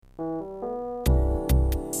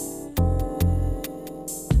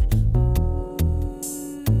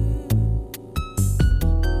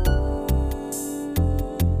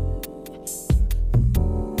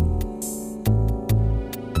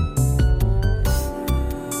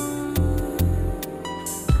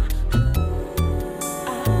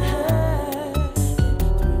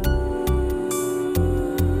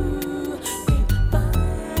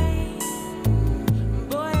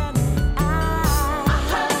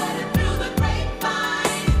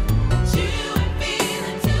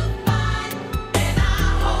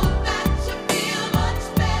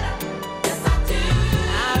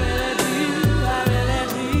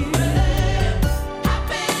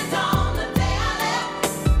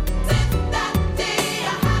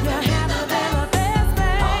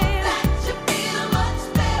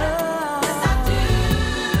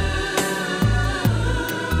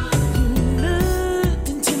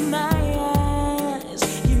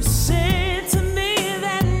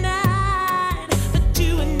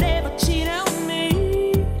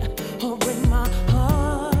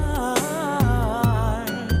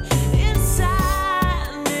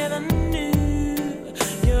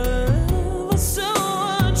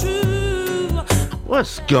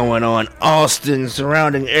What's going on, Austin,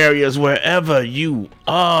 surrounding areas, wherever you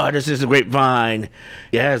are? This is the Grapevine.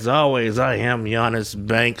 Yeah, as always, I am Giannis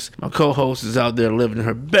Banks. My co-host is out there living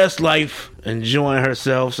her best life, enjoying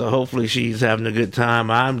herself, so hopefully she's having a good time.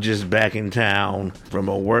 I'm just back in town from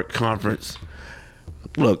a work conference.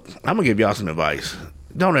 Look, I'm going to give y'all some advice.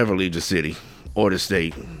 Don't ever leave the city or the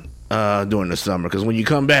state during the summer, because when you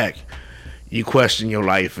come back, you question your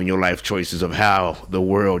life and your life choices of how the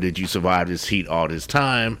world did you survive this heat all this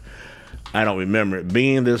time. I don't remember it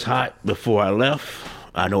being this hot before I left.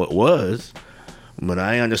 I know it was, but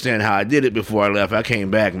I understand how I did it before I left. I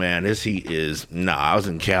came back, man. This heat is, I was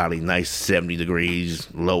in Cali, nice 70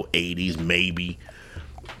 degrees, low 80s maybe.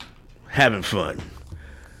 Having fun.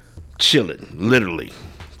 Chilling, literally.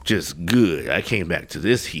 Just good. I came back to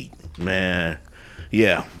this heat, man.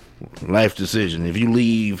 Yeah, life decision. If you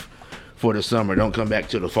leave for the summer, don't come back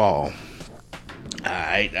to the fall.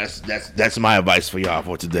 Alright, that's my advice for y'all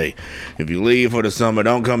for today. If you leave for the summer,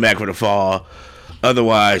 don't come back for the fall.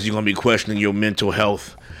 Otherwise, you're going to be questioning your mental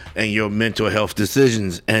health and your mental health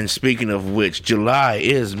decisions. And speaking of which, July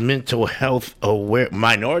is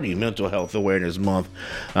Minority Mental Health Awareness Month.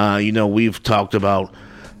 We've talked about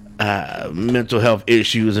mental health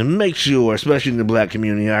issues, and make sure, especially in the black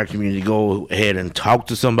community, our community, go ahead and talk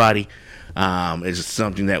to somebody. It's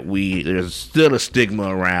something that there's still a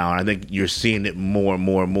stigma around. I think you're seeing it more and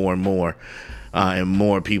more and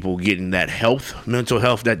more people getting that mental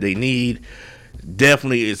health that they need.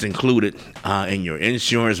 Definitely it's included in your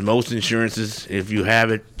insurance. Most insurances, if you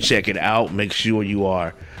have it, check it out. Make sure you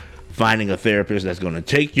are finding a therapist that's going to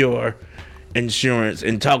take your insurance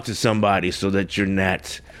and talk to somebody so that you're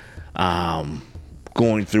not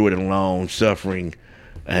going through it alone, suffering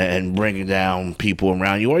and bringing down people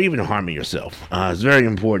around you, or even harming yourself. It's very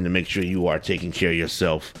important to make sure you are taking care of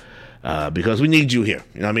yourself, because we need you here.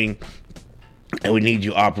 You know what I mean? And we need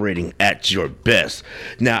you operating at your best.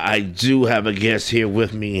 Now, I do have a guest here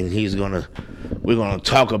with me, and we're gonna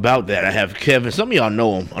talk about that. I have Kevin. Some of y'all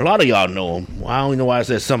know him. A lot of y'all know him. Well, I don't even know why I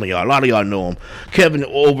said some of y'all. A lot of y'all know him. Kevin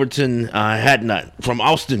Overton-Hadnot from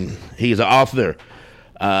Austin. He's an author.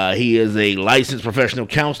 He is a licensed professional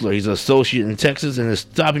counselor. He's an associate in Texas and is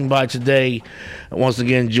stopping by today. Once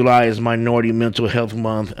again, July is Minority Mental Health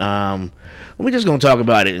Month. We're just going to talk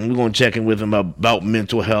about it, and we're going to check in with him about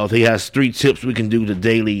mental health. He has 3 tips we can do to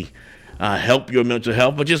daily help your mental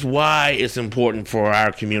health, but just why it's important for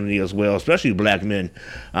our community as well, especially black men,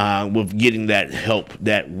 with getting that help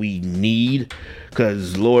that we need.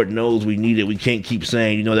 Because Lord knows we need it. We can't keep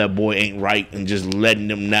saying, that boy ain't right and just letting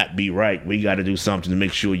them not be right. We got to do something to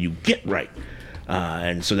make sure you get right,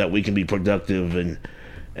 and so that we can be productive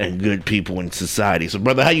and good people in society. So,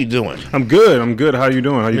 brother, how you doing? I'm good. How you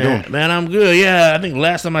doing? Man, I'm good. Yeah, I think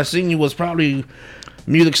last time I seen you was probably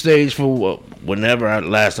music stage for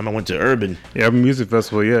last time I went to Urban. Yeah, Urban Music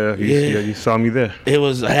Festival. Yeah, you saw me there.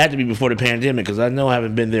 I had to be before the pandemic, because I know I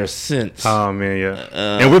haven't been there since. Oh man,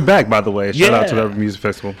 yeah. And we're back, by the way. Shout out to the Urban Music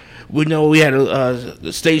Festival. We know we had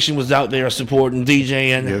the station was out there supporting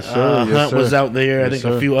DJing. Yes, sir. Hunt was out there. Yes, I think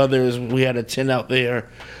sir. A few others. We had a tent out there.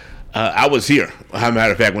 I was here, as a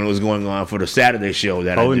matter of fact, when it was going on for the Saturday show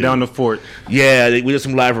that Holding I did. down the fort. Yeah, we did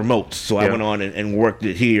some live remotes, so Yeah. I went on and worked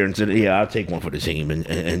it here and said, I'll take one for the team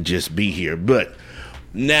and just be here. But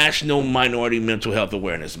National Minority Mental Health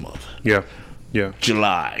Awareness Month. Yeah.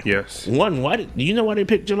 July. Yes. Do you know why they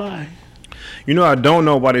picked July? I don't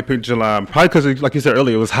know why they picked July. Probably because, like you said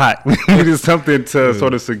earlier, it was hot. It is something to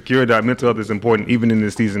sort of secure that mental health is important, even in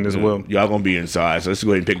this season as well. Y'all going to be inside, so let's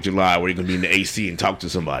go ahead and pick July where you're going to be in the AC and talk to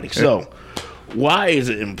somebody. So, why is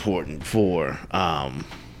it important for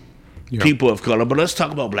people of color? But let's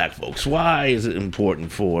talk about black folks. Why is it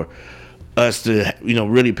important for us to,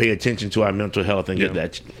 really pay attention to our mental health and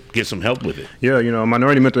get some help with it? Yeah,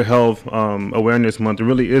 Minority Mental Health Awareness Month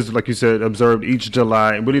really is, like you said, observed each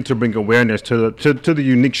July, really to bring awareness to the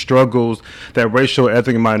unique struggles that racial,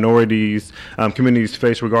 ethnic minorities communities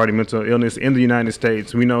face regarding mental illness in the United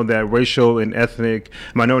States. We know that racial and ethnic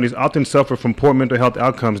minorities often suffer from poor mental health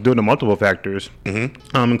outcomes due to multiple factors,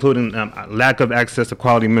 including lack of access to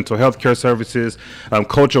quality mental health care services,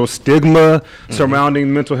 cultural stigma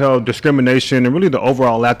surrounding mental health, discrimination, and really the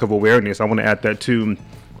overall lack of awareness. I want to add that too.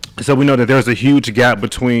 So we know that there's a huge gap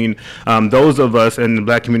between those of us in the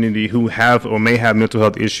black community who have or may have mental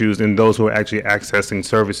health issues and those who are actually accessing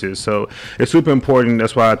services. So it's super important.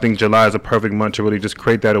 That's why I think July is a perfect month to really just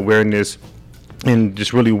create that awareness and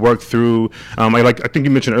just really work through. I think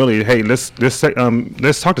you mentioned earlier, hey, let's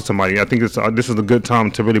talk to somebody. I think this is a good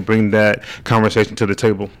time to really bring that conversation to the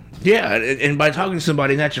table. Yeah, and by talking to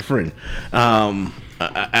somebody, not your friend.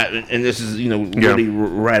 and this is really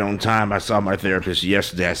right on time. I saw my therapist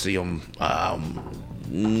yesterday. I see him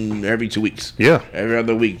every 2 weeks. Yeah, every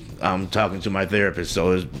other week I'm talking to my therapist.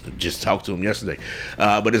 So just talked to him yesterday.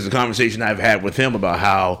 But it's a conversation I've had with him about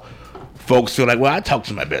how folks feel like, well, I talk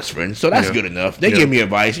to my best friend, so that's good enough. They give me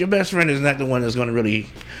advice. Your best friend is not the one that's going to really.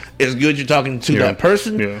 It's good you're talking to that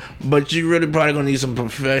person, but you're really probably going to need some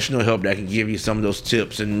professional help that can give you some of those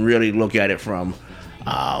tips and really look at it from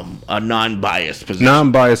a non-biased position.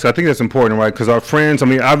 Non-biased. I think that's important, right? Because our friends, I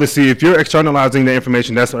mean, obviously, if you're externalizing the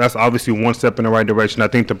information, that's obviously one step in the right direction. I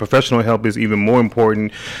think the professional help is even more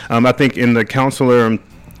important. I think in the counselor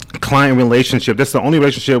client relationship, that's the only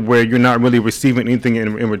relationship where you're not really receiving anything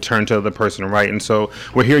in return to the other person, right? And so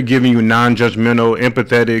we're here giving you non-judgmental,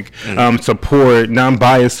 empathetic support,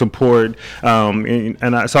 non-biased support, so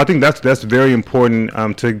I think that's very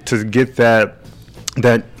important to get that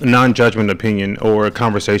non-judgment opinion or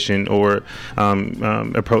conversation or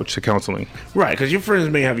approach to counseling. Right, because your friends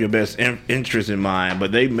may have your best interest in mind,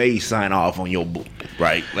 but they may sign off on your book,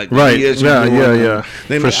 right? Like, right, yeah.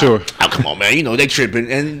 They for sure. Oh, come on, man, they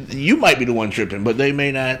tripping, and you might be the one tripping, but they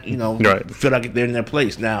may not, feel like they're in their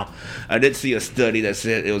place. Now, I did see a study that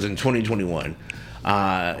said it was in 2021.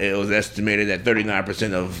 It was estimated that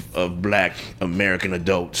 39% of Black American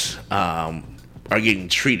adults are getting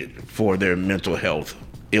treated for their mental health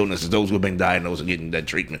illnesses. Those who have been diagnosed are getting that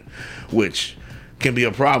treatment, which can be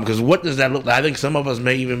a problem, because what does that look like? I think some of us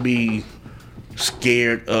may even be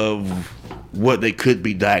scared of what they could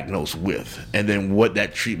be diagnosed with, and then what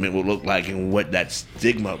that treatment will look like and what that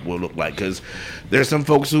stigma will look like, because there's some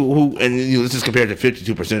folks who and this is compared to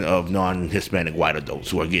 52% of non-Hispanic white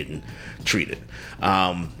adults who are getting treated.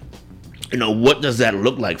 What does that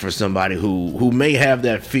look like for somebody who may have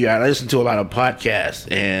that fear? I listen to a lot of podcasts,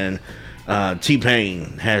 and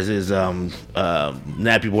T-Pain has his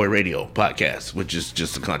Nappy Boy Radio podcast, which is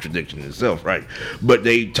just a contradiction in itself, right? But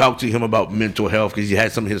they talked to him about mental health because he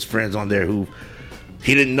had some of his friends on there who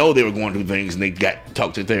he didn't know they were going through things, and they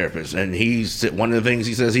talked to therapists. And one of the things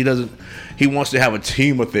he says he wants to have a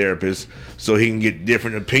team of therapists so he can get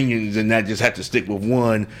different opinions and not just have to stick with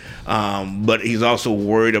one. But he's also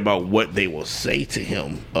worried about what they will say to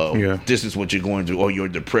him. This is what you're going through, or you're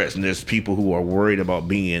depressed. And there's people who are worried about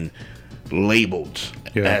being labeled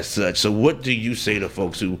as such. So what do you say to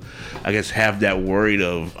folks who, I guess, have that worried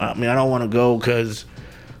of, I don't want to go because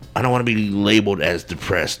I don't want to be labeled as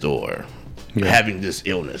depressed or having this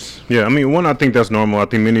illness? I think that's normal. I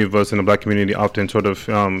think many of us in the Black community often sort of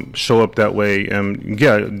show up that way.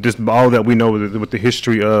 Just all that we know with the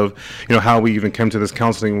history of how we even came to this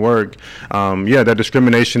counseling work. That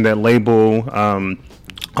discrimination, that label,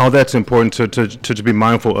 all that's important to be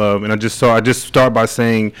mindful of. And I just start by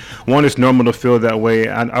saying, one, it's normal to feel that way.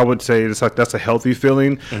 I would say it's like that's a healthy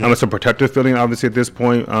feeling. It's a protective feeling, obviously, at this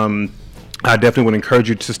point. I definitely would encourage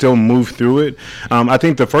you to still move through it. I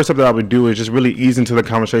think the first step that I would do is just really ease into the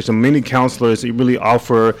conversation. Many counselors really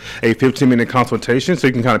offer a 15-minute consultation, so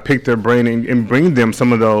you can kind of pick their brain and bring them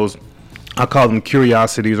some of those, I call them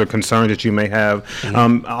curiosities or concerns that you may have.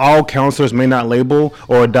 All counselors may not label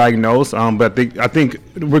or diagnose, but I think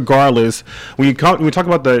regardless, when we talk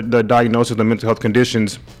about the diagnosis of the mental health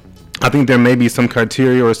conditions, I think there may be some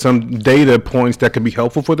criteria or some data points that could be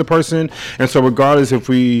helpful for the person. And so regardless if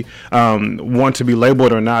we want to be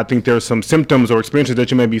labeled or not, I think there are some symptoms or experiences that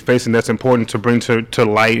you may be facing that's important to bring to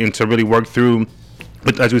light and to really work through,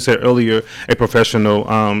 but as we said earlier, a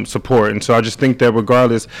professional support. And so I just think that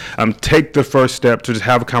regardless, take the first step to just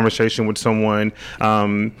have a conversation with someone,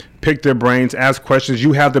 pick their brains, ask questions.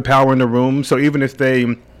 You have the power in the room. So even if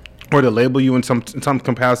they or to label you in some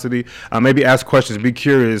capacity, maybe ask questions, be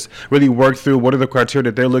curious, really work through what are the criteria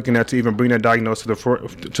that they're looking at to even bring that diagnosis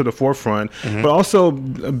to the forefront. But also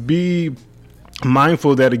be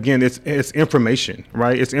mindful that, again, it's information,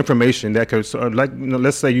 right? It's information that could,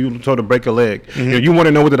 let's say you sort of break a leg. You want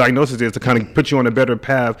to know what the diagnosis is to kind of put you on a better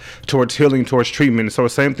path towards healing, towards treatment. So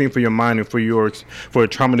same thing for your mind and for a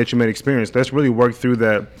trauma that you may experience. Let's really work through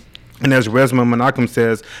that. And as Resma Menachem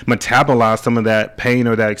says, metabolize some of that pain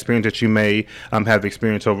or that experience that you may have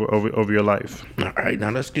experienced over your life. All right, now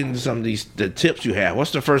let's get into some of the tips you have. What's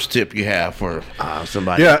the first tip you have for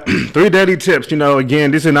somebody? 3 daily tips. Again,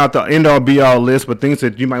 this is not the end-all, be-all list, but things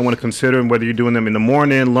that you might want to consider, whether you're doing them in the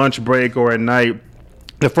morning, lunch break, or at night.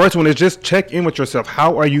 The first one is just check in with yourself.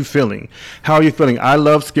 How are you feeling? I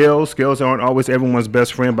love scales. Scales aren't always everyone's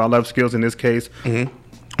best friend, but I love scales in this case.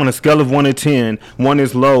 On a scale of 1 to 10, 1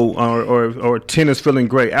 is low or 10 is feeling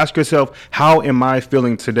great. Ask yourself, how am I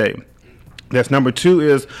feeling today? That's number 2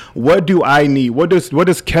 is, what do I need? What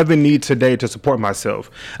does Kevin need today to support myself?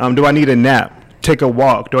 Do I need a nap? take a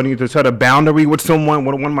walk? Do I need to set a boundary with someone,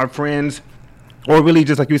 one of my friends? Or really,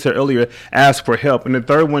 just like you said earlier, ask for help. And the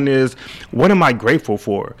third one is, what am I grateful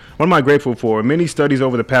for? What am I grateful for? Many studies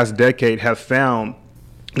over the past decade have found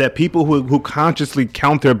that people who consciously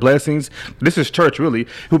count their blessings, this is church really,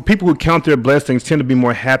 people who count their blessings tend to be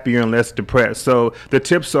more happier and less depressed. So the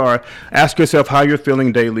tips are, ask yourself how you're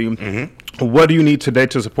feeling daily. Mm-hmm. What do you need today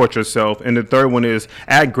to support yourself? And the third one is,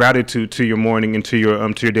 add gratitude to your morning and to your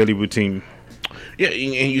daily routine. Yeah,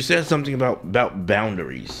 and you said something about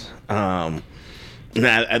boundaries. And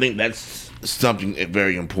I think that's something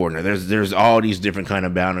very important. There's all these different kind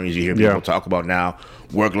of boundaries you hear people talk about now.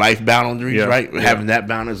 Work-life boundaries, right? Having that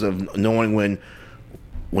balance of knowing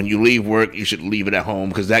when you leave work, you should leave it at home,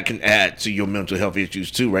 because that can add to your mental health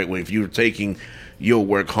issues too, right? Where if you're taking your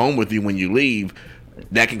work home with you when you leave,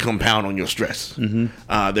 that can compound on your stress.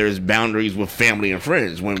 Mm-hmm. There's boundaries with family and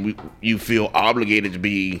friends when you feel obligated to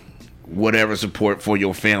be whatever support for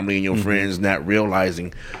your family and your mm-hmm. friends, not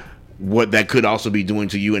realizing what that could also be doing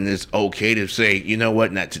to you, and it's okay to say, you know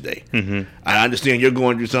what, not today. Mm-hmm. I understand you're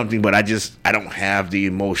going through something, but I don't have the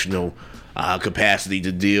emotional capacity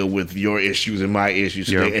to deal with your issues and my issues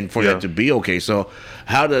today, and for that to be okay. So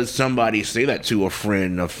how does somebody say that to a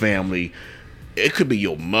friend, a family? It could be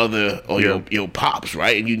your mother or your pops,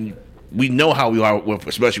 right? And we know how we are,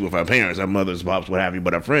 especially with our parents, our mothers, pops, what have you,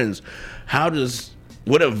 but our friends.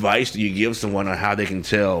 What advice do you give someone on how they can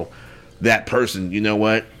tell that person, you know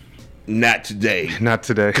what, not today. Not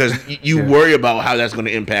today. Because you worry about how that's going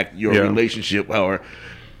to impact your relationship, or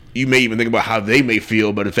you may even think about how they may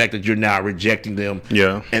feel, but the fact that you're now rejecting them,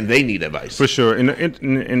 and they need advice. For sure.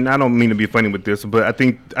 And I don't mean to be funny with this, but I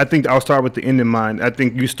think I'll start with the end in mind. I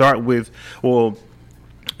think you start with, well,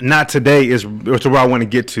 not today is where I want to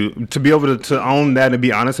get to be able to own that and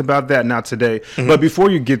be honest about that. Not today. Mm-hmm. But before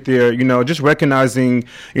you get there, just recognizing,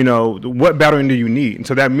 what boundary do you need? And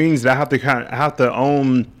so that means that I have to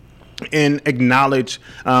own and acknowledge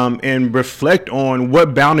and reflect on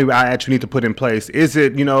what boundary I actually need to put in place. Is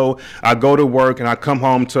it, I go to work and I come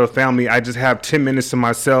home to a family, I just have 10 minutes to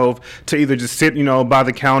myself to either just sit, by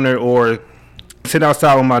the counter or sit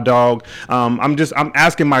outside with my dog. I'm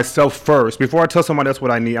asking myself first. Before I tell somebody else what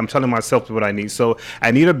I need, I'm telling myself what I need. So I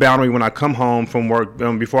need a boundary when I come home from work,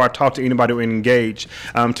 before I talk to anybody or engage,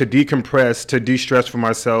 to decompress, to de-stress for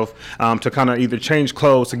myself, to kind of either change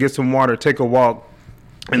clothes, to get some water, take a walk.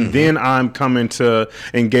 And mm-hmm. then I'm coming to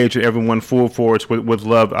engage with everyone full force with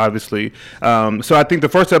love, obviously. So I think the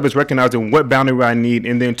first step is recognizing what boundary I need.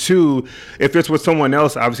 And then two, if it's with someone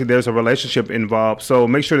else, obviously there's a relationship involved. So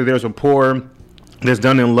make sure that there's rapport that's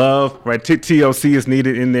done in love, right? TLC is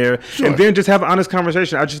needed in there. Sure. And then just have an honest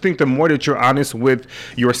conversation. I just think the more that you're honest with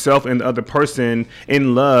yourself and the other person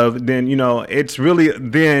in love, then, it's really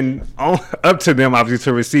then up to them, obviously,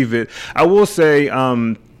 to receive it. I will say,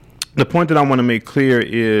 the point that I want to make clear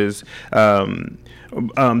is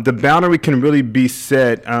the boundary can really be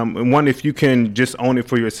set. One, if you can just own it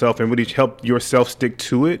for yourself and really help yourself stick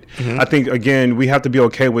to it. Mm-hmm. I think, again, we have to be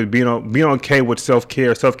okay with being okay with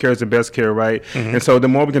self-care. Self-care is the best care, right? Mm-hmm. And so the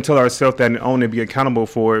more we can tell ourselves that and own it, be accountable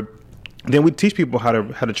for it, then we teach people how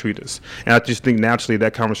to treat us. And I just think naturally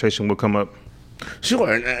that conversation will come up. Sure,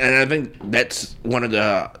 and I think that's one of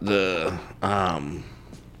the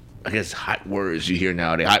I guess hot words you hear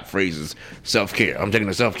nowadays, hot phrases, self-care. I'm taking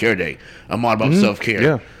a self-care day. I'm all about mm-hmm. self-care.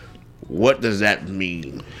 Yeah. What does that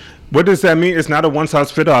mean? What does that mean? It's not a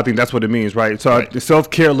one-size-fits-all. I think that's what it means, right? So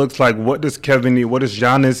self-care looks like, what does Kevin need? What does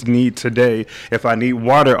Giannis need today? If I need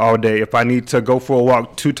water all day, if I need to go for a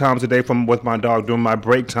walk 2 times a day with my dog during my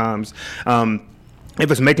break times, if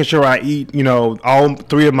it's making sure I eat, all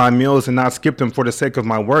 3 of my meals and not skip them for the sake of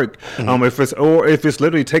my work, mm-hmm. if it's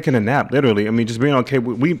literally taking a nap, literally, just being okay.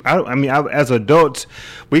 As adults,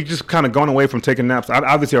 we just kind of gone away from taking naps.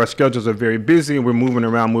 Obviously, our schedules are very busy. We're moving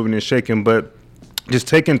around, moving and shaking, but just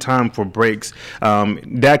taking time for breaks,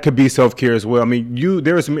 that could be self-care as well.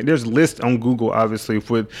 There's lists on Google, obviously,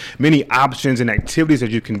 with many options and activities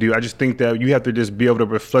that you can do. I just think that you have to just be able to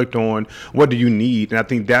reflect on what do you need. And I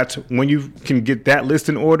think that's when you can get that list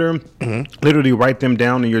in order, mm-hmm. literally write them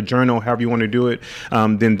down in your journal, however you want to do it,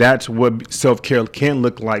 then that's what self-care can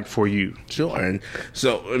look like for you. Sure. And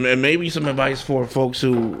so maybe some advice for folks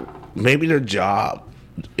who maybe their job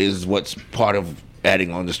is what's part of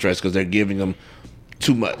adding on the stress because they're giving them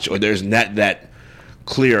too much, or there's not that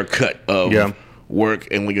clear cut of work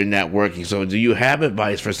and when you're not working. So do you have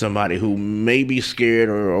advice for somebody who may be scared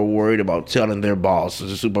or worried about telling their boss or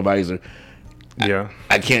the supervisor,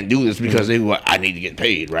 I can't do this because I need to get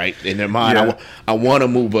paid, right? In their mind, I want to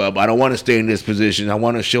move up. I don't want to stay in this position. I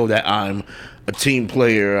want to show that I'm a team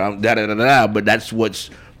player, but that's what's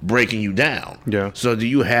breaking you down. Yeah. So do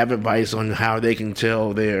you have advice on how they can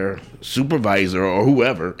tell their supervisor or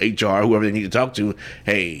whoever, HR, whoever they need to talk to,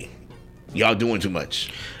 hey, y'all doing too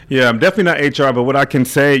much? Yeah, I'm definitely not HR, but what I can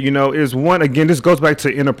say, is one, again, this goes back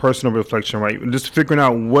to interpersonal reflection, right? Just figuring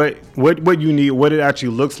out what you need, what it actually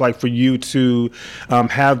looks like for you to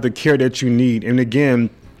have the care that you need. And again,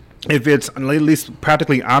 if it's at least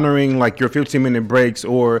practically honoring like your 15-minute breaks,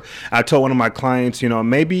 or I told one of my clients,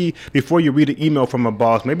 maybe before you read an email from a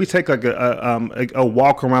boss, maybe take like a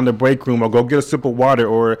walk around the break room, or go get a sip of water,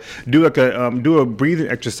 or do like do a breathing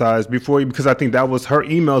exercise before you, because I think that was her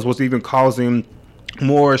emails was even causing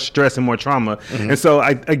more stress and more trauma. And so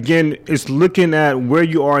again, it's looking at where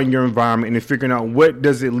you are in your environment and figuring out what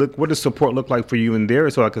does support look like for you in there.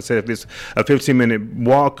 So like I said, if it's a 15-minute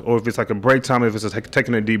walk, or if it's like a break time, if it's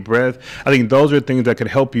taking a deep breath, I think those are things that could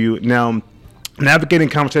help you. Now, navigating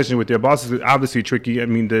conversations with your boss is obviously tricky. I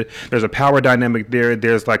mean, there's a power dynamic there.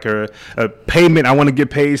 There's like a payment. I want to get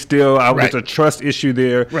paid still. There's a trust issue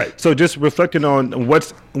there. Right. So just reflecting on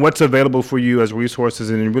what's available for you as resources,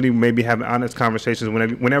 and really maybe having honest conversations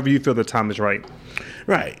whenever you feel the time is right.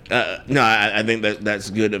 Right. No, I think that's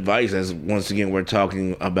good advice. As once again, we're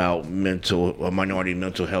talking about minority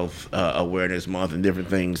mental health awareness month and different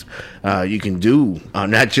things you can do,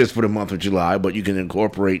 not just for the month of July, but you can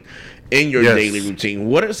incorporate in your daily routine.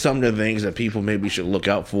 What are some of the things that people maybe should look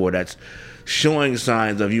out for that's showing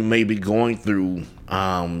signs of you may be going through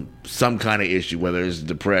some kind of issue, whether it's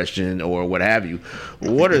depression or what have you?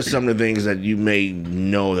 What are some of the things that you may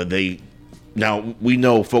know that now, we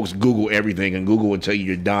know folks Google everything, and Google will tell you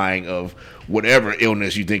you're dying of whatever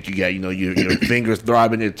illness you think you got. Your finger's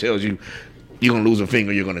throbbing, it tells you you're going to lose a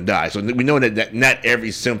finger, you're going to die. So we know that not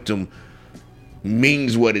every symptom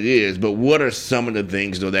means what it is, but what are some of the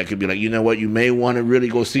things, though, that could be like, you know what, you may want to really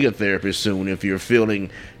go see a therapist soon if you're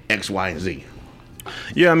feeling X, Y, and Z?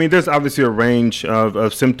 Yeah, I mean, there's obviously a range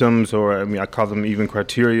of symptoms, or I call them even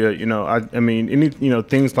criteria. Any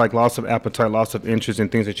things like loss of appetite, loss of interest in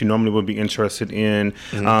things that you normally would be interested in,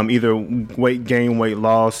 either weight gain, weight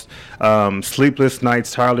loss, sleepless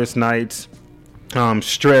nights, tireless nights.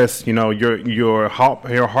 Stress, your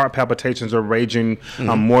heart palpitations are raging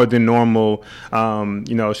more than normal.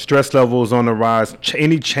 Stress levels on the rise.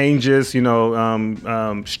 Any changes,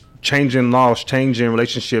 changing laws, changing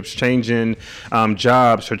relationships, changing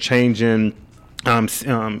jobs, or changing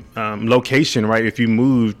location, right? If you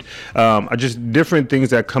moved, just different things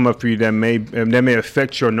that come up for you that may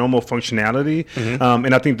affect your normal functionality.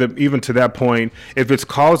 And I think that even to that point, if it's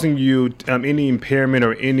causing you any impairment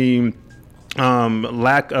or any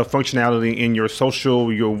lack of functionality in your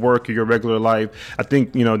social, your work, or your regular life, I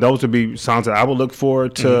think those would be signs that I would look for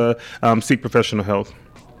to seek professional help.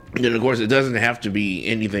 And of course, it doesn't have to be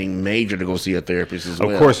anything major to go see a therapist as well.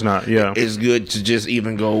 Of course not. Yeah, it's good to just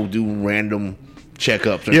even go do random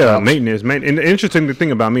checkups. Maintenance. And the interesting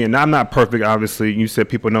thing about me, and I'm not perfect, obviously. You said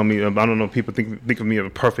people know me. I don't know if people think of me as a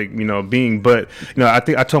perfect, being. But I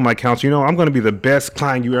think I told my counselor, I'm going to be the best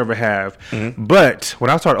client you ever have. But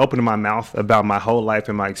when I started opening my mouth about my whole life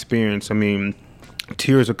and my experience, I mean,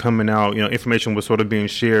 tears are coming out. Information was sort of being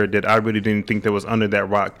shared that I really didn't think that was under that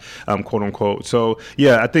rock, quote unquote. So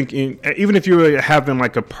yeah, I think even if you're having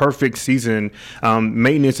like a perfect season,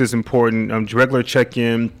 maintenance is important. Regular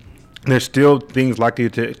check-in. There's still things likely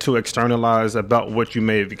to externalize about what you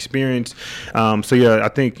may have experienced. So yeah, I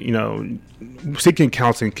think seeking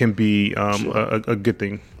counseling can be a good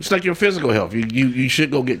thing. It's like your physical health. You should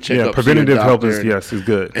go get checked up. Yeah, preventative health is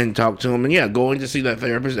good. And talk to them, and going to see that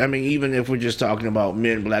therapist. I mean, even if we're just talking about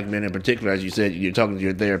black men in particular, as you said, you're talking to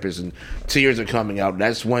your therapist and tears are coming out.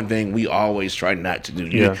 That's one thing we always try not to do.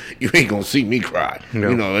 You ain't gonna see me cry. Yeah.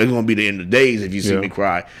 It's gonna be the end of days if you see me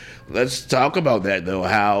cry. Let's talk about that, though,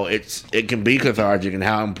 how it can be cathartic and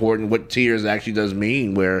how important what tears actually does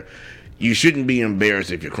mean, where you shouldn't be embarrassed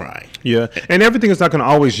if you're crying. Yeah, and everything is not going to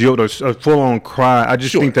always yield a full-on cry. I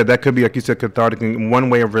just think that could be, like you said, cathartic and one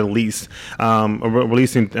way of release,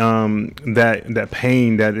 releasing that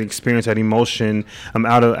pain, that experience, that emotion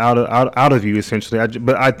out of you, essentially.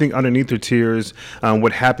 But I think underneath the tears,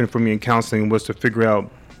 what happened for me in counseling was to figure out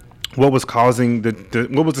what was causing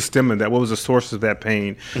what was the stem of that? What was the source of that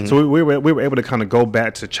pain? So we were able to kind of go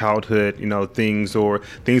back to childhood, things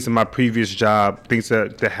in my previous job, things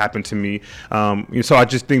that happened to me. So I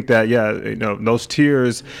just think that those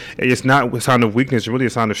tears, it's not a sign of weakness, it's really a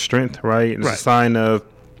sign of strength, right? It's a sign of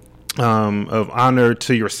honor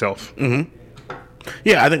to yourself.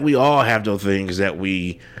 Yeah, I think we all have those things that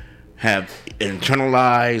we have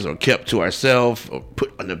internalized or kept to ourselves or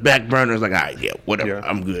put on the back burner. It's like, all right, whatever,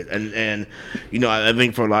 I'm good. And I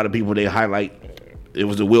think for a lot of people, they highlight it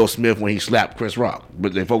was the Will Smith when he slapped Chris Rock.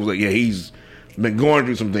 But the folks like, yeah, he's been going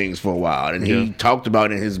through some things for a while, and he talked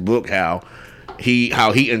about in his book how he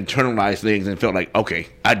internalized things and felt like, okay,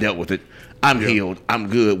 I dealt with it, I'm healed, I'm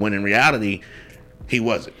good. When in reality, he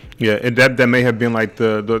wasn't. Yeah, and that may have been like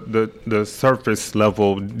the surface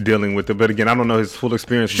level dealing with it. But again, I don't know his full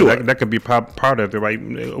experience. Sure. That could be part of it, right?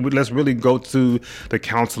 Let's really go to the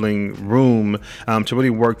counseling room to really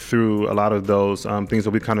work through a lot of those things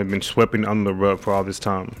that we kind of been sweeping under the rug for all this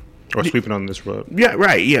time. Or sweeping on this rug. Yeah,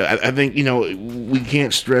 right. Yeah, I think, we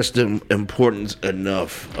can't stress the importance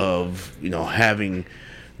enough of, having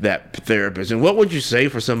that therapist. And what would you say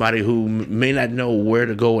for somebody who may not know where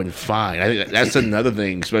to go and find? I think that's another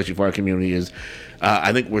thing, especially for our community, is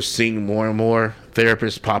I think we're seeing more and more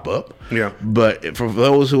therapists pop up. Yeah. But for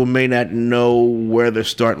those who may not know where to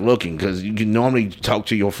start looking, because you can normally talk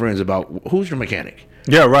to your friends about who's your mechanic.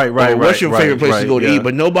 Yeah, right. What's your favorite place to go to eat?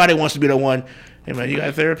 But nobody wants to be the one. Hey man, you got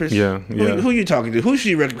a therapist? Yeah. Who you talking to? Who should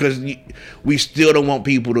you because we still don't want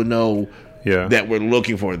people to know that we're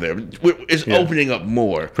looking for there. It's opening up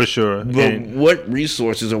more. For sure. But what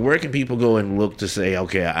resources or where can people go and look to say,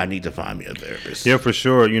 okay, I need to find me a therapist? Yeah, for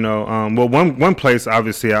sure. Well, one place,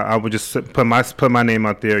 obviously, I would just put my name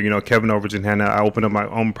out there. Kevin Overton-Hadnot. I opened up my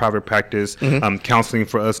own private practice,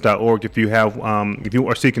 counselingforus.org. If you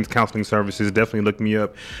are seeking counseling services, definitely look me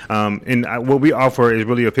up. What we offer is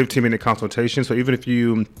really a 15-minute consultation. So even if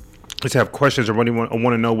you just have questions or want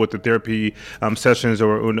to know what the therapy sessions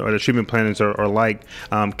or the treatment plans are like,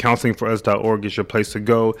 counselingforus.org is your place to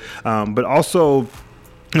go. But also,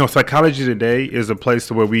 Psychology Today is a place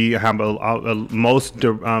where we have most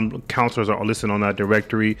counselors are listed on that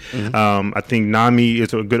directory. I think NAMI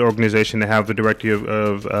is a good organization to have the directory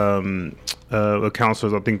of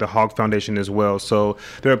counselors. I think the Hawk Foundation as well. So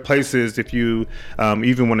there are places, if you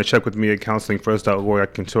even want to check with me at counselingforus.org, I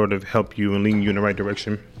can sort of help you and lean you in the right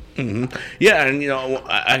direction. Mm-hmm. Yeah, and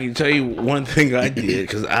I can tell you one thing I did,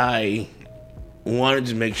 because I wanted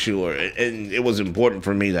to make sure, and it was important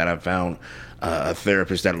for me that I found a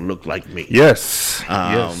therapist that looked like me. Yes.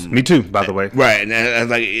 Me too, by the way. Right, and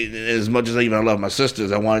like, as much as I love my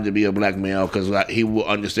sisters, I wanted to be a black male because he will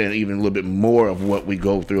understand even a little bit more of what we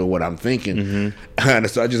go through or what I'm thinking. And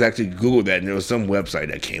so I just actually Googled that, and there was some website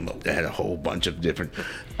that came up that had a whole bunch of different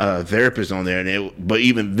therapists on there. But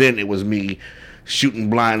even then, it was me shooting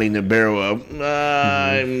blindly in the barrel of,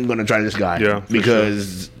 I'm going to try this guy.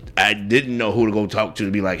 Because I didn't know who to go talk to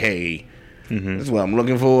be like, hey, this is what I'm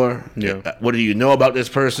looking for. What do you know about this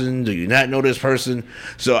person? Do you not know this person?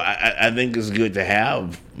 So I think it's good to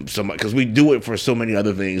have somebody, because we do it for so many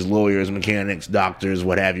other things, lawyers, mechanics, doctors,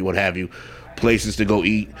 what have you, places to go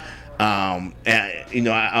eat. And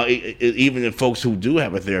even if folks who do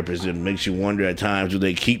have a therapist, it makes you wonder at times, do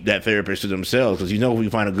they keep that therapist to themselves? Because if we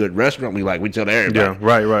find a good restaurant, we tell everybody. Yeah,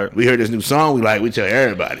 right. We heard this new song, we tell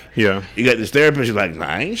everybody. Yeah. You got this therapist, you're like, nah,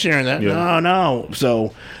 I ain't sharing that. Yeah. No.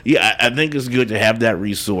 So I think it's good to have that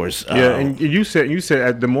resource. And you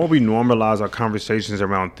said the more we normalize our conversations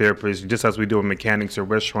around therapists, just as we do with mechanics or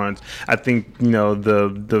restaurants, I think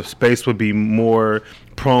the space would be more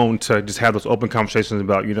prone to just have those open conversations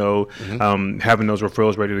about having those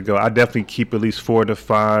referrals ready to go. I definitely keep at least 4 to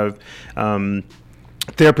 5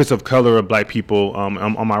 therapists of color or black people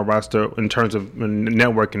on my roster in terms of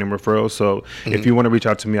networking and referrals. So if you want to reach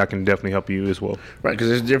out to me, I can definitely help you as well. Right, because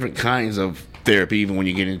there's different kinds of therapy, even when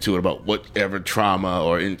you get into it, about whatever trauma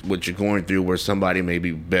or what you're going through, where somebody may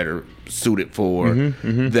be better suited for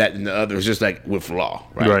that than the other. It's just like with law,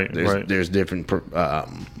 right? There's different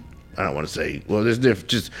I don't want to say. Well, there's different.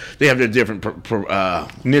 Just they have their different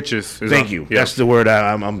niches. Thank you. Yeah. That's the word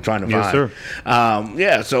I'm trying to find.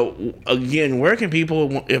 Yes, sir. So again, where can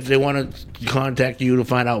people, if they want to contact you to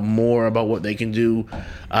find out more about what they can do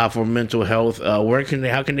for mental health, how can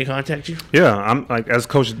they contact you? Yeah, I'm like, as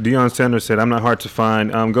Coach Deion Sanders said, I'm not hard to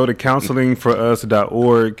find. Go to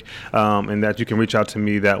counselingforus.org, and that you can reach out to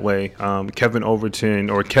me that way. Kevin Overton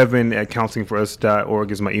or Kevin at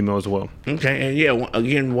counselingforus.org is my email as well. Okay, and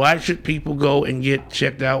again, why should people go and get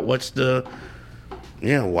checked out? Why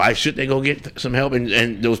should they go get some help?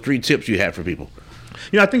 And those 3 tips you have for people.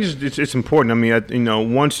 I think it's important. I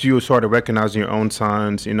mean, once you start recognizing your own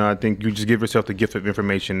signs, I think you just give yourself the gift of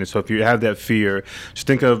information. And so if you have that fear, just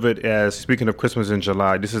think of it as, speaking of Christmas in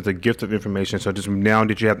July, this is the gift of information. So just now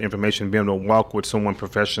that you have the information, be able to walk with someone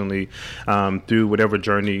professionally through whatever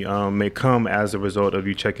journey may come as a result of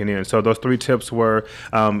you checking in. So those 3 tips were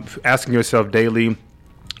asking yourself daily,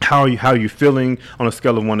 how are you feeling on a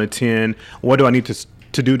scale of 1 to 10? What do I need to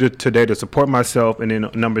to do today to support myself? And then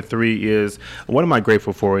number 3 is, what am I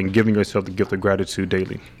grateful for? And giving yourself the gift of gratitude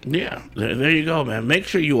daily. Yeah, there you go, man. Make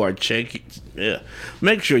sure you are checking. Yeah,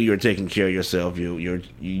 make sure you're taking care of yourself. You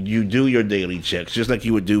do your daily checks just like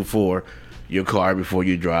you would do for your car before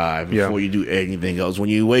you drive, before you do anything else. When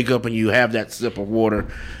you wake up and you have that sip of water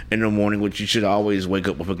in the morning, which you should always wake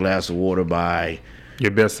up with a glass of water by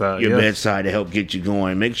your bedside, bedside to help get you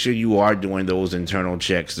going. Make sure you are doing those internal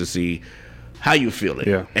checks to see how you feeling.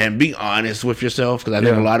 Yeah. And be honest with yourself, because I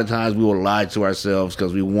think a lot of times we will lie to ourselves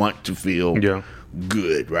because we want to feel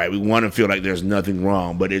good, right? We want to feel like there's nothing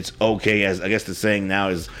wrong, but it's okay. As I guess the saying now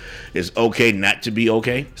is okay not to be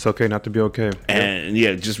okay. It's okay not to be okay. And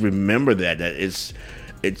just remember that it's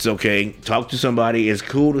okay. Talk to somebody. It's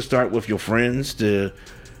cool to start with your friends, to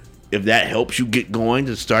if that helps you get going,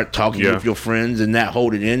 to start talking with your friends and not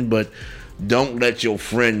hold it in, but don't let your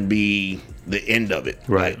friend be the end of it.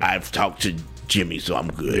 Right. Like, I've talked to Jimmy, so I'm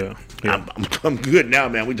good. Yeah. I'm good now,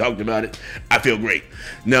 man. We talked about it. I feel great.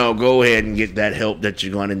 No, go ahead and get that help that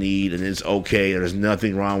you're going to need, and it's okay. There's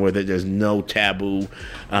nothing wrong with it. There's no taboo,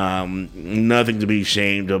 nothing to be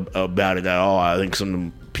ashamed about it at all. I think some of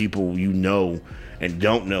the people you know and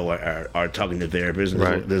don't know are talking to therapists.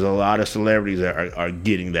 Right. There's a lot of celebrities that are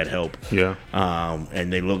getting that help. Yeah.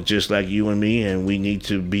 And they look just like you and me, and we need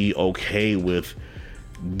to be okay with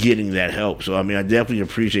getting that help. So I mean, I definitely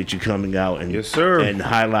appreciate you coming out and yes, sir, and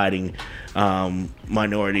highlighting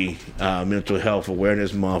Minority Mental Health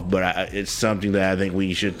Awareness Month. But it's something that I think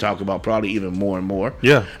we should talk about probably even more and more.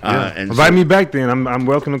 And invite me back then. I'm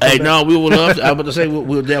welcome to come back. No, we would love to. I was about to say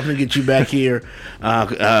we'll definitely get you back here,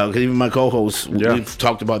 because even my co-hosts, we've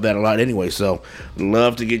talked about that a lot anyway. So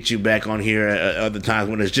love to get you back on here at other times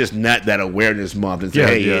when it's just not that awareness month. And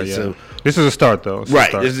say, so this is a start, though.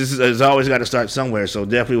 It's always got to start somewhere. So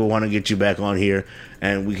definitely we'll want to get you back on here,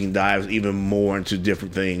 and we can dive even more into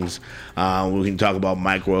different things. We can talk about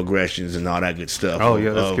microaggressions and all that good stuff.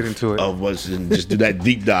 Let's get into it. And just do that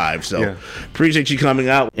deep dive. So appreciate you coming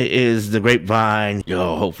out. It is the Grapevine.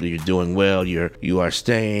 Hopefully you're doing well. You are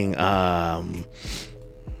staying you're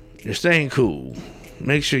staying cool.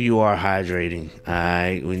 Make sure you are hydrating. All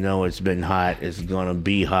right, we know it's been hot. It's gonna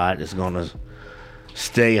be hot. It's gonna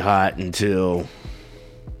stay hot until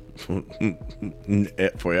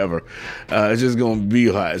forever. It's just gonna be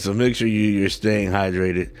hot. So make sure you're staying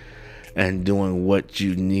hydrated and doing what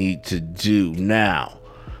you need to do. Now,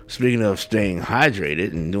 speaking of staying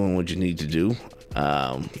hydrated and doing what you need to do,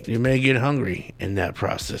 you may get hungry in that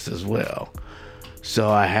process as well. So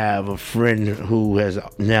I have a friend who has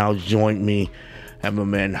now joined me. I have my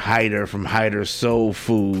man Hyder from Hyder Soul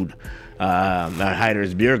Food.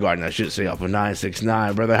 Hyder's Beer Garden, I should say, off of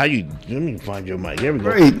 969. Brother, how you? Let me find your mic. There we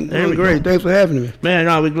go. Great. Thanks for having me. Man,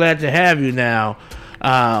 no, we're glad to have you now.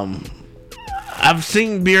 I've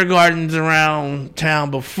seen beer gardens around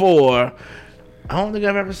town before. I don't think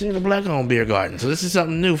I've ever seen a black-owned beer garden, so this is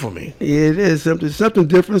something new for me. Yeah, it is something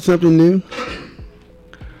different, something new.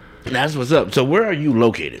 That's what's up. So where are you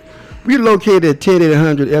located? We're located at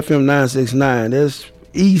 10800 FM 969. That's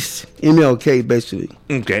East MLK, basically.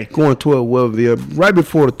 Okay. Going toward Wellville, right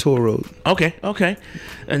before the toll road. Okay.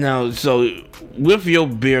 And now, so with your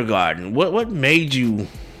beer garden, what made you,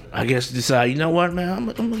 I guess, decide, you know what, man, I'm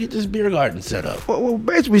going to get this beer garden set up? Well,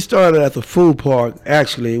 basically, we started at the food park,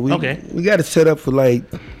 actually. We got it set up for like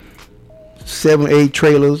 7-8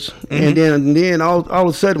 trailers. Mm-hmm. And then all of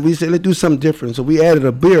a sudden, we said, let's do something different. So we added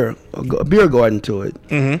a beer garden to it.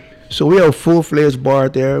 Mm-hmm. So we have a full-fledged bar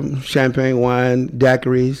there, champagne, wine,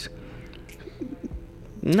 daiquiris.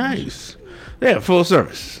 Nice. Yeah, full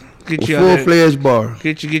service. Get you full-fledged bar.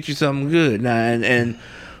 Get you something good. Now, and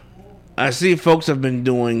I see folks have been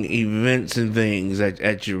doing events and things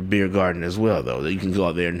at your beer garden as well, though, that you can go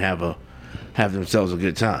out there and have themselves a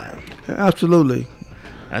good time. Absolutely.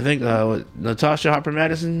 I think Natasha Harper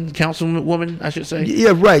Madison, councilwoman, I should say.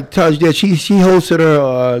 Yeah, right. Tasha, she hosted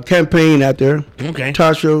her campaign out there. Okay.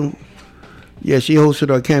 Tasha, she hosted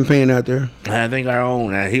her campaign out there. I think our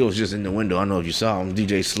own, he was just in the window. I don't know if you saw him,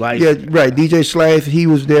 DJ Slice. Yeah, right. DJ Slice, he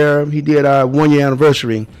was there. He did our 1-year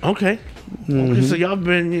anniversary. Okay. Mm-hmm. Okay, so y'all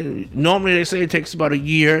been, normally they say it takes about a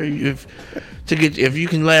year. If you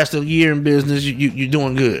can last a year in business, you're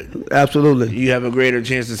doing good. Absolutely. You have a greater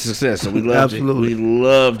chance of success. So we love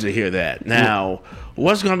to hear that. Now,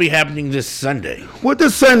 what's going to be happening this Sunday? Well,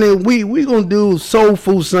 this Sunday, we going to do Soul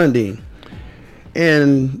Food Sunday.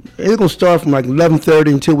 And it's going to start from like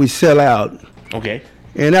 11:30 until we sell out. Okay.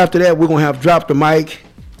 And after that, we're going to have Drop the Mic.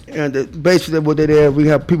 And basically what they do, we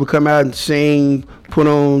have people come out and sing, put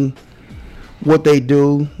on what they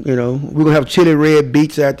do, We're gonna have Chili Red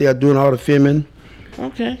Beats out there doing all the filming.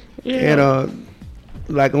 Okay. Yeah.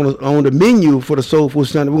 like on the menu for the Soul Food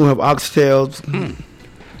Sunday, we're gonna have oxtails,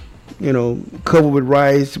 covered with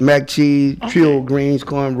rice, mac cheese, trio greens,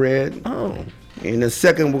 cornbread. Oh. And the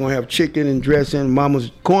second, we're gonna have chicken and dressing,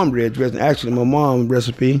 Mama's cornbread dressing. Actually, my mom's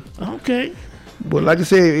recipe. Okay. But like I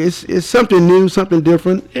said, it's something new, something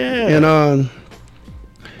different. Yeah. And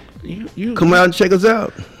you come out and check us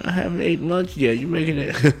out. I haven't ate lunch yet. You're making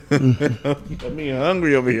it. I'm being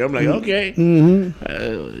hungry over here. I'm like, okay.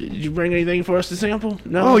 Did you bring anything for us to sample?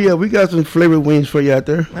 No. Oh yeah, we got some flavored wings for you out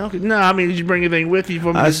there. Okay. No, I mean, did you bring anything with you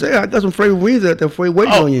for me? I got some flavored wings out there for you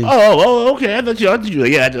waiting on you. Oh, okay. I thought you at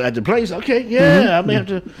the place. Okay, yeah. I may have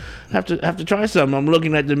to try something. I'm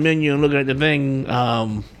looking at the menu and looking at the thing.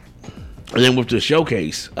 And then with the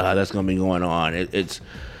showcase that's going to be going on, it's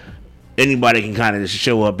anybody can kind of just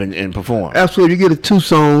show up and perform. Absolutely. You get two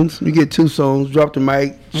songs. Drop the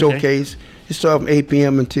mic, showcase. It starts from 8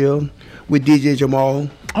 p.m. until with DJ Jamal.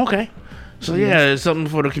 Okay. So, yeah, it's something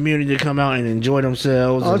for the community to come out and enjoy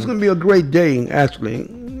themselves. Oh, it's going to be a great day, actually.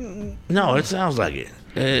 No, it sounds like it.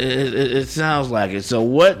 It sounds like it. So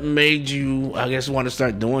what made you, I guess, want to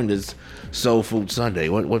start doing this Soul Food Sunday?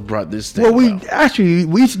 What brought this thing about?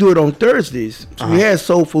 We used to do it on Thursdays. So we had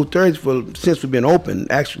Soul Food Thursdays since we've been open,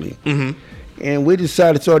 actually. And we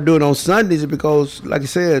decided to start doing it on Sundays because, like I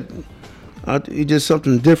said, it's just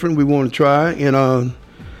something different we want to try. And a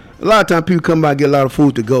lot of times people come by and get a lot of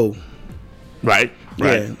food to go. Right.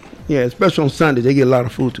 Yeah, especially on Sundays, they get a lot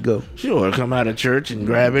of food to go. Sure, come out of church and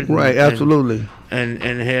grab it. Right, absolutely. And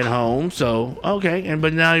head home. So, okay.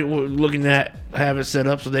 But now we're looking at have it set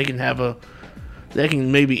up so they can they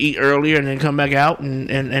can maybe eat earlier and then come back out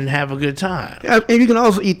and have a good time. Yeah, and you can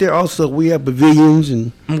also eat there also. We have pavilions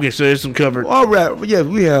and... Okay, so there's some covered... All right, yeah,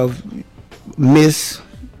 we have Miss.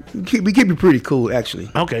 We keep you pretty cool, actually.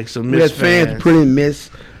 Okay, so Miss. We have fans, pretty Miss.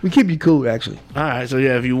 We keep you cool, actually. All right, so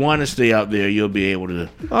yeah, if you want to stay out there, you'll be able to...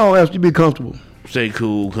 Oh, have to be comfortable. Stay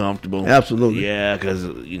cool, comfortable. Absolutely. Yeah, because,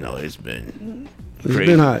 it's been... It's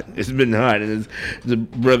been hot. It's been hot. And the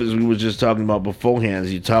brothers we were just talking about beforehand,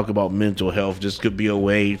 as you talk about mental health, just could be a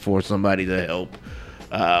way for somebody to help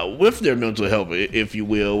with their mental health, if you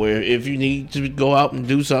will, where if you need to go out and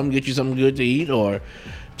do something, get you something good to eat, or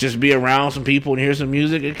just be around some people and hear some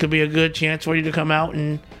music, it could be a good chance for you to come out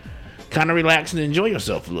and kind of relax and enjoy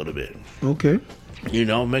yourself a little bit. Okay.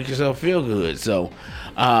 Make yourself feel good. So,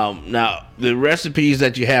 now the recipes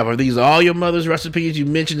that you have, are these all your mother's recipes? You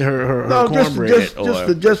mentioned her cornbread.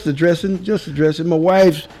 Just the dressing. My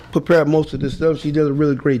wife's prepared most of this stuff. She does a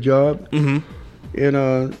really great job.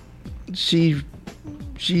 And she's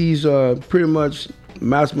pretty much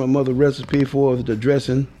matched my mother's recipe for the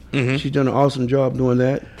dressing. She's done an awesome job doing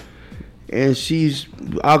that. And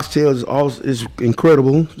oxtails is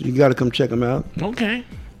incredible. You got to come check them out. Okay.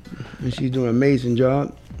 And she's doing an amazing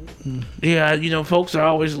job. Yeah, folks are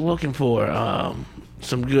always looking for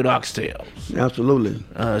some good oxtails. Absolutely.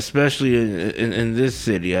 Especially in this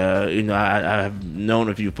city. I've known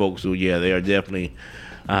a few folks who, they are definitely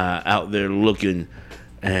out there looking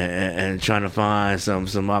and trying to find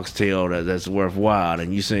some oxtail that's worthwhile.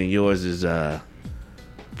 And you saying yours is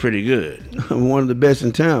pretty good. One of the best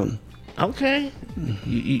in town. Okay.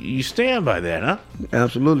 You stand by that, huh?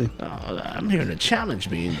 Absolutely. I'm hearing a challenge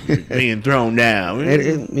being thrown down.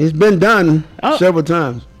 It's been done several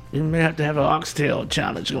times. You may have to have an oxtail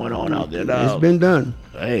challenge going on out there, dog. It's been done.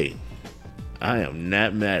 Hey, I am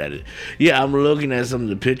not mad at it. Yeah, I'm looking at some of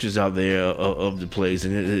the pictures out there of the place,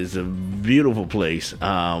 and it is a beautiful place.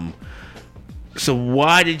 So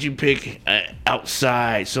why did you pick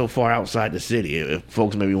so far outside the city? If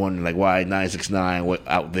folks may be wondering, like, why 969? What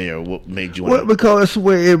out there? What made you want? Well, because that's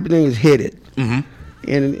where everything is headed.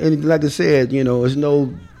 And like I said,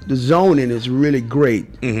 the zoning is really great,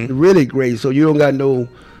 really great. So you don't got no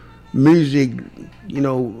music,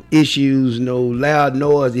 issues, no loud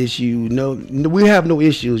noise issues. No, we have no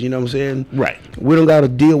issues. You know what I'm saying? Right. We don't got to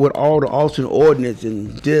deal with all the Austin ordinance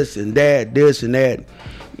and this and that, this and that.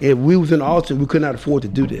 If we was in Austin, we could not afford to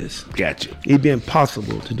do this. Gotcha. It'd be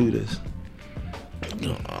impossible to do this.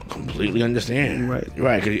 I completely understand.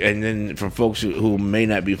 Right. And then for folks who may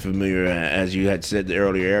not be familiar, as you had said, the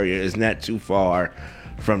earlier area is not too far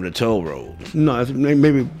from the toll road. No, it's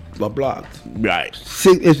maybe a block. Right.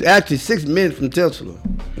 It's actually 6 minutes from Tesla.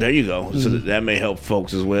 There you go. So that may help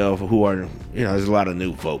folks as well who are, there's a lot of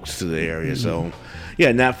new folks to the area. So,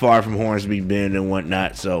 not far from Hornsby Bend and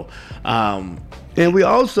whatnot. So, and we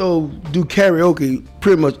also do karaoke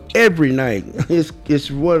pretty much every night.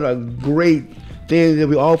 It's one of the great things that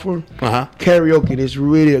we offer, karaoke is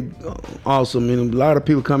really awesome, and a lot of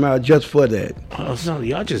people come out just for that. Oh, so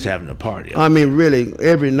y'all just having a party. I mean, really,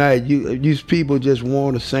 every night, these people just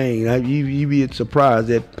want to sing. You be surprised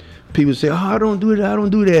that people say, "Oh, I don't do that. I don't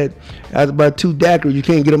do that." After about 2 daiquiris, you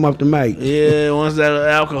can't get them off the mic. Yeah, once that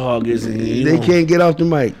alcohol gets in, they can't get off the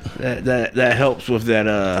mic. That helps with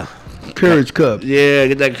that Courage Cup. Yeah,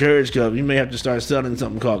 get that Courage Cup. You may have to start selling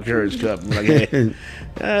something called Courage Cup. Like, hey,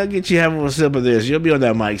 get you having a sip of this. You'll be on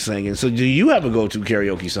that mic singing. So, do you have a go-to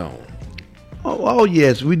karaoke song? Oh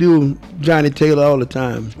yes, we do Johnny Taylor all the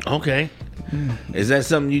time. Okay. Is that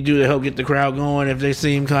something you do to help get the crowd going if they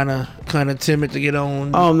seem kind of timid to get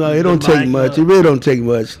on? Oh no, it don't take much. It really don't take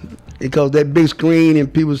much. Because that big screen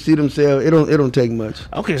and people see themselves, it don't take much.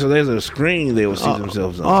 Okay, so there's a screen they will see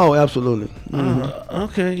themselves on. Oh, absolutely.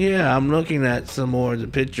 Okay, yeah, I'm looking at some more of the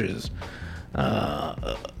pictures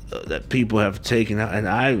that people have taken, and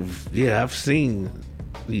I've seen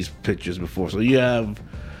these pictures before. So you have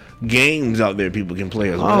games out there people can play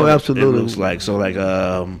as well. Oh, absolutely. It looks like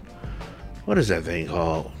what is that thing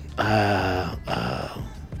called?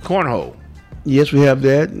 Cornhole. Yes, we have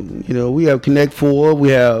that. We have Connect 4. We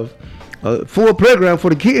have full playground for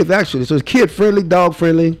the kids, actually. So it's kid-friendly,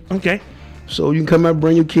 dog-friendly. Okay. So you can come out,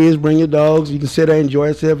 bring your kids, bring your dogs. You can sit there and enjoy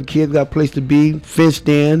yourself. The kids got a place to be, fenced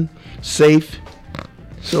in, safe.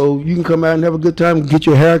 So you can come out and have a good time, get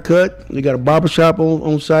your hair cut. We got a barbershop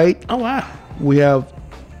on site. Oh, wow. We have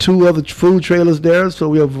 2 other food trailers there, so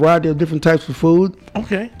we have a variety of different types of food.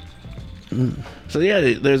 Okay. So yeah,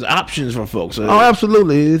 there's options for folks. Oh,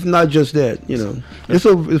 absolutely. It's not just that, It's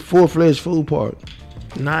a full-fledged food park.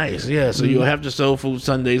 Nice, yeah. So you'll have the soul food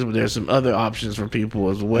Sundays, but there's some other options for people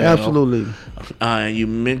as well. Absolutely. And you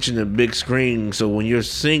mentioned a big screen, so when you're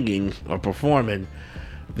singing or performing,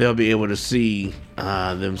 they'll be able to see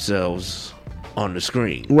themselves on the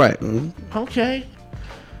screen. Right. Okay.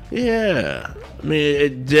 Yeah. I mean,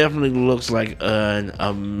 it definitely looks like an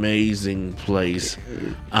amazing place.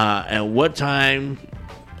 And what time?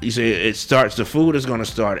 You say it starts. The food is going to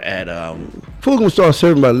start at food going to start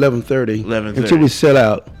serving by 11:30. 11:30 until we sell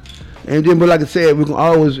out. And then, but like I said, it's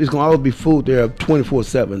going to always be food there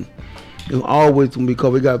 24/7. It's always going to be,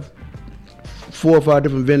 because we got 4 or 5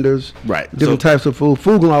 different vendors, right? Different types of food.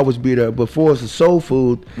 Food gonna always be there, but for us, it's soul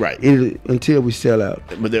food, right? Until we sell out.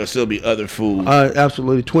 But there'll still be other food.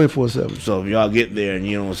 Absolutely, 24/7. So if y'all get there and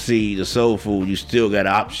you don't see the soul food, you still got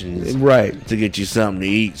options, right, to get you something to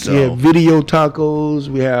eat. So yeah, video tacos.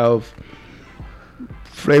 We have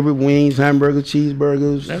flavored wings, hamburgers,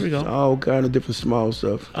 cheeseburgers. There we go. All kind of different small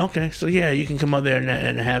stuff. Okay, so yeah, you can come up there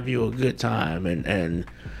and have you a good time and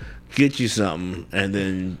get you something, and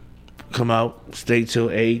then come out, stay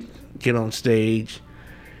till 8, get on stage.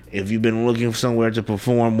 If you've been looking for somewhere to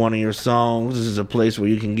perform one of your songs, this is a place where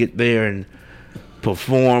you can get there and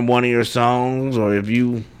perform one of your songs. Or if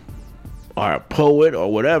you are a poet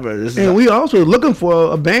or whatever. We also looking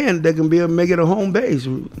for a band that can make it a home base.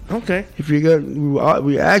 Okay.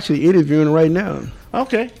 We're actually interviewing right now.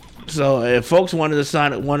 Okay. So if folks wanted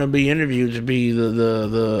to want to be interviewed to be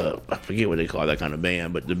the I forget what they call that kind of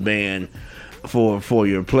band, but the band for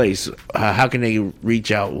your place, how can they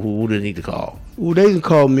reach out? Who do they need to call? Well, they can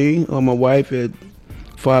call me or my wife at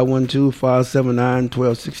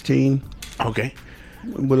 512-579-1216. Okay.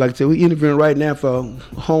 But like I said, we're interviewing right now for a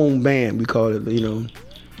home band, we call it,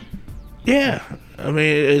 Yeah. I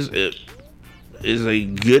mean, it is a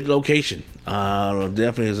good location.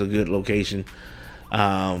 Definitely is a good location.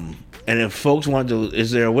 And if folks want to,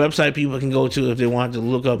 is there a website people can go to if they want to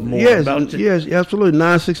look up more about it? Yes, absolutely.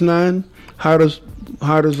 969 Hardest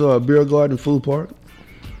Beer Garden Food Park.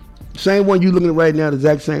 Same one you looking at right now, the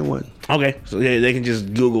exact same one. Okay, so yeah, they can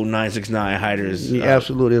just Google 969 Hiders. Yeah,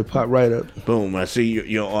 absolutely, it'll pop right up. Boom! I see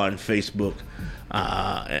you're on Facebook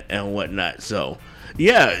and whatnot. So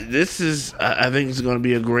yeah, this is I think it's going to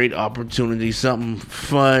be a great opportunity, something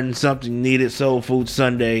fun, something needed. Soul Food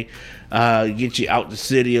Sunday, get you out the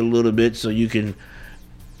city a little bit so you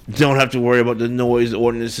don't have to worry about the noise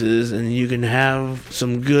ordinances, and you can have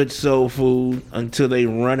some good soul food until they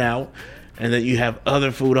run out. And then you have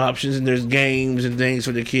other food options, and there's games and things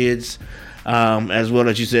for the kids, as well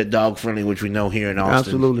as you said, dog friendly, which we know here in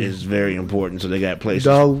Austin is very important. So they got places.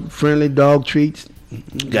 Dog friendly, dog treats.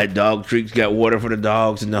 Got dog treats, got water for the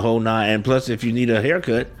dogs, and the whole 9. And plus, if you need a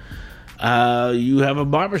haircut, you have a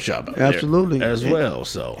barbershop out there as well.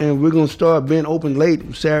 So, and we're gonna start being open late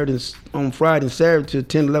on Friday and Saturday to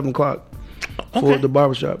 10, 11 o'clock for the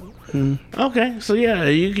barbershop. Okay, so yeah,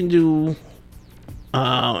 you can do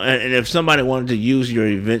And if somebody wanted to use your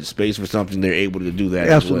event space for something, they're able to do that.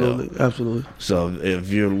 Absolutely, as well. absolutely. So if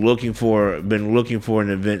you're been looking for an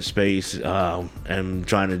event space and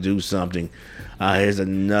trying to do something, here's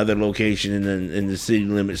another location in the city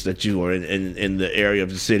limits that you are in the area of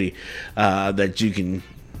the city that you can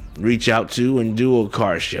reach out to and do a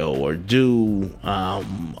car show or do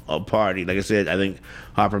a party. Like I said, I think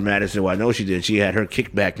Harper Madison, well, I know she did. She had her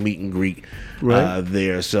kickback meet and greet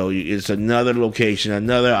there. So it's another location,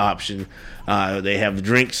 another option. They have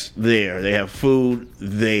drinks there. They have food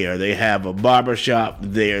there. They have a barber shop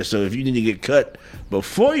there. So if you need to get cut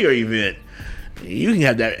before your event, you can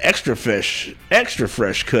have that extra fresh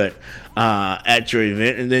cut at your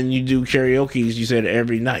event. And then you do karaoke, you said,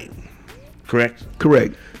 every night. Correct?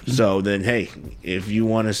 Correct. So then, hey, if you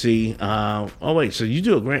want to see, so you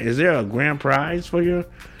do a grand? Is there a grand prize for your?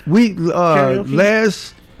 We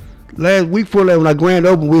last week for when I grand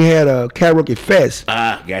opened, we had a karaoke fest.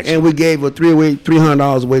 Gotcha. And we gave a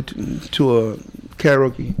 $300 away to a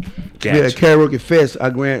karaoke. Gotcha. We had a karaoke fest.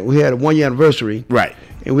 We had a 1 year anniversary. Right.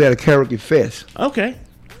 And we had a karaoke fest. Okay.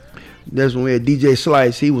 That's when we had DJ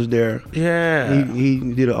Slice. He was there. Yeah. He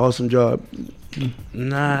did an awesome job.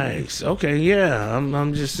 Nice. Okay, yeah.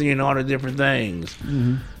 I'm just seeing all the different things.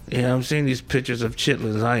 Mm-hmm. Yeah, I'm seeing these pictures of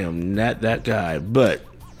chitlins. I am not that guy, but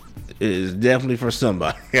it is definitely for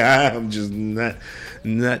somebody. I'm just not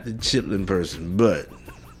the chitlin person, but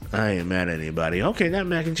I ain't mad at anybody. Okay, that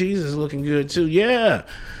mac and cheese is looking good too. Yeah.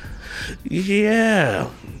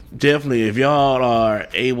 Definitely, if y'all are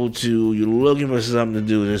able to, you're looking for something to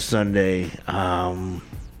do this Sunday,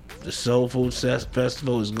 the Soul Food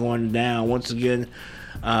Festival is going down once again.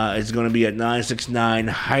 It's going to be at 969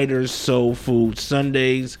 Hyder's Soul Food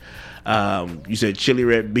Sundays. You said Chili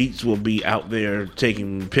Red Beats will be out there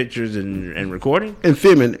taking pictures and recording? And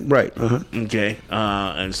filming, right. Uh-huh. Okay.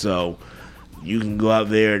 And so you can go out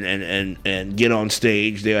there and get on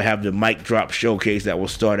stage. They'll have the mic drop showcase that will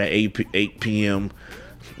start at 8 p.m.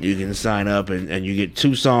 You can sign up and you get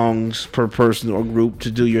 2 songs per person or group to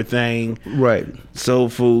do your thing. Right. Soul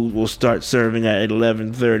Food will start serving at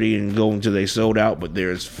 11:30 and go until they sold out, but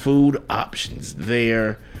there's food options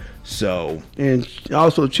there. So, and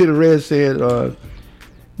also Chili Red said the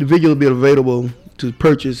video will be available to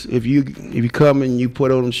purchase if you come and you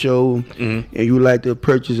put on a show and you would like to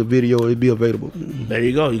purchase a video, it'll be available. There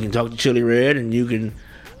you go. You can talk to Chili Red and you can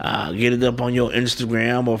get it up on your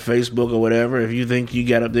Instagram or Facebook or whatever. If you think you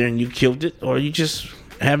got up there and you killed it, or you just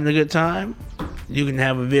having a good time, you can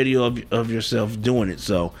have a video of yourself doing it.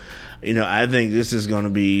 So, I think this is going to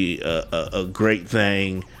be a great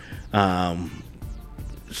thing.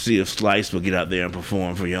 See if Slice will get out there and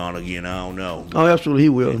perform for y'all again. I don't know. Oh, absolutely, he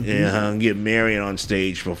will. Yeah, get Marion on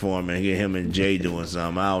stage performing, get him and Jay doing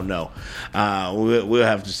something. I don't know. We'll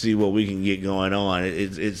have to see what we can get going on.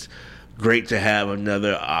 It's great to have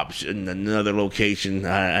another option, another location.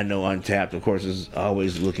 I know Untapped, of course, is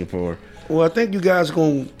always looking for. Well, I think you guys are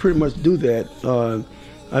going to pretty much do that.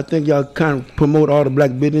 I think y'all kind of promote all the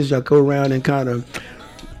black business. Y'all go around and kind of.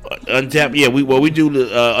 Untapped, yeah. We do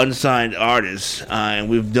the unsigned artists, and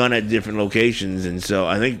we've done at different locations. And so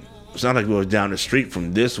I think it's not like we were down the street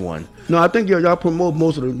from this one. No, I think y'all promote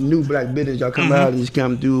most of the new black business. Y'all come out and just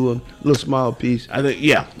kind of do a little small piece. I think,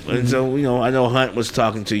 yeah. And so I know Hunt was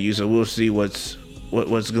talking to you, so we'll see what's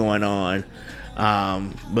going on.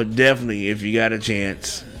 But definitely, if you got a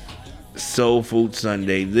chance, Soul Food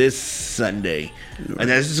Sunday this Sunday, and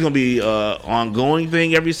this is going to be ongoing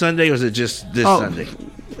thing every Sunday, or is it just this Sunday?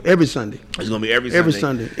 Every Sunday. It's going to be every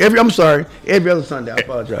Sunday. Every other Sunday. I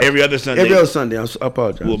apologize. Every other Sunday. Every other Sunday. I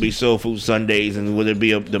apologize. Will be Soul Food Sundays, and will there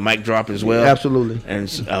be the mic drop as well? Absolutely. And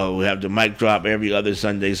we have the mic drop every other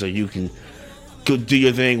Sunday, so you can go do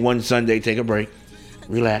your thing one Sunday, take a break,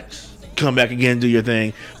 relax, come back again, do your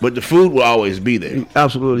thing. But the food will always be there.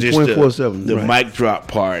 Absolutely, 24/7. The mic drop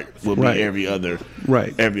part will be every other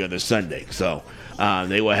Sunday. So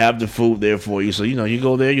they will have the food there for you. So you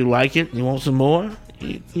go there, you like it, you want some more.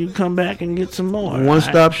 You come back and get some more.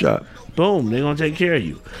 One-stop shop. Boom. They're going to take care of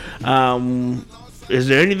you. Is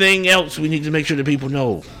there anything else we need to make sure that people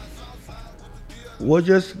know? Well,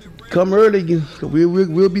 just come early.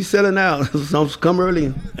 We'll be selling out. So come early.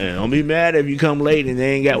 And don't be mad if you come late and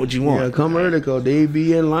they ain't got what you want. Yeah, come early because they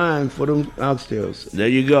be in line for them oxtails. There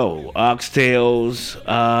you go. Oxtails.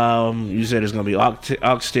 You said it's going to be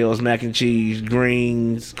oxtails, mac and cheese,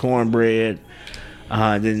 greens, cornbread.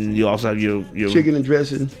 Then you also have your chicken and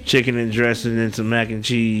dressing, and some mac and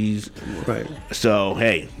cheese. Right. So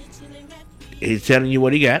hey, he's telling you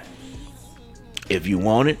what he got. If you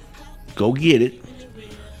want it, go get it.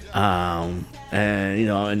 And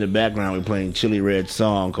in the background we're playing Chili Red's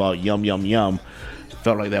song called Yum Yum Yum.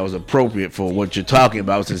 felt like that was appropriate for what you're talking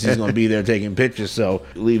about, since he's going to be there taking pictures. So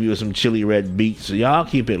leave you with some Chili Red beats. So y'all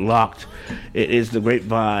keep it locked. It is the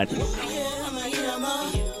Grapevine. Chili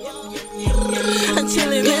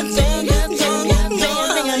Red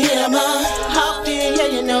hop in, yeah,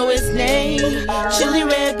 you know his name. Chili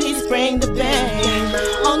Red beats bring the bang.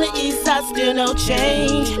 On the east side, still no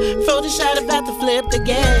change. Throw the shot about to flip the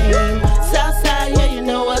game. South side, yeah, you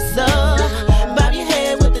know what's up. Bob your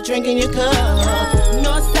head with the drink in your cup.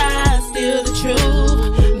 North side, still the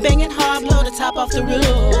truth. Banging hard, blow the top off the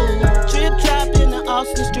roof. Drip drop in the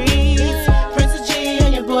Austin streets. Prince of G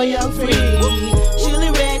and your boy Young Free. Chili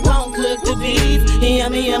Red gon' cook the beef.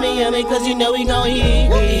 Yummy, yummy, yummy, cause you know we gon' eat.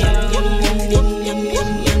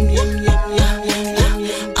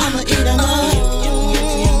 I'ma eat 'em up.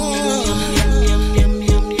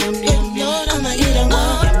 I'ma eat 'em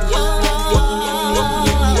up.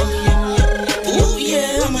 Ooh,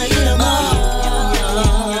 yeah, I'ma eat 'em up.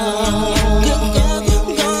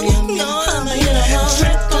 I'ma eat 'em up.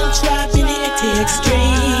 Drip gon' drop in the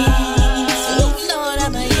extremes. Ooh, Lord,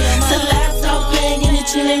 I'ma eat 'em up. So last all bang in the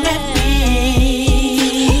Chili Red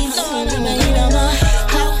beats. Lord, I'ma eat 'em up.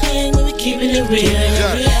 How can we be keeping it real?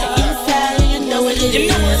 Inside, you know what it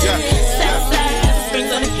is. South side,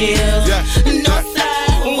 springs on the hills. North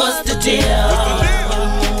side, what's the deal?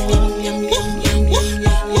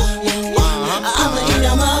 I'ma eat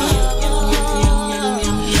 'em up.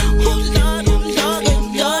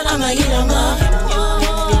 Lord, I'ma eat 'em up.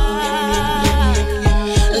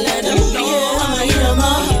 Let 'em know I'ma eat 'em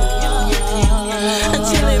up.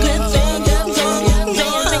 Chili Red finger,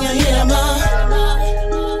 eat 'em up.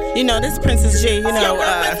 You know, this Princess G, you know,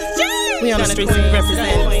 we on the streets, we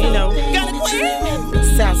represent, you know,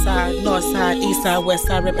 South side, North side, East side, West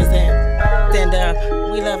side represent. And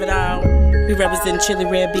we love it all. We represent Chili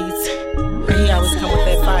Red beats. And he always come with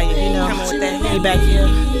that fire, you know. He back here,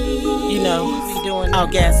 you know, we doing all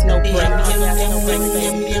gas, no break.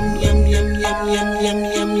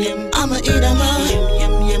 I'ma eat 'em up.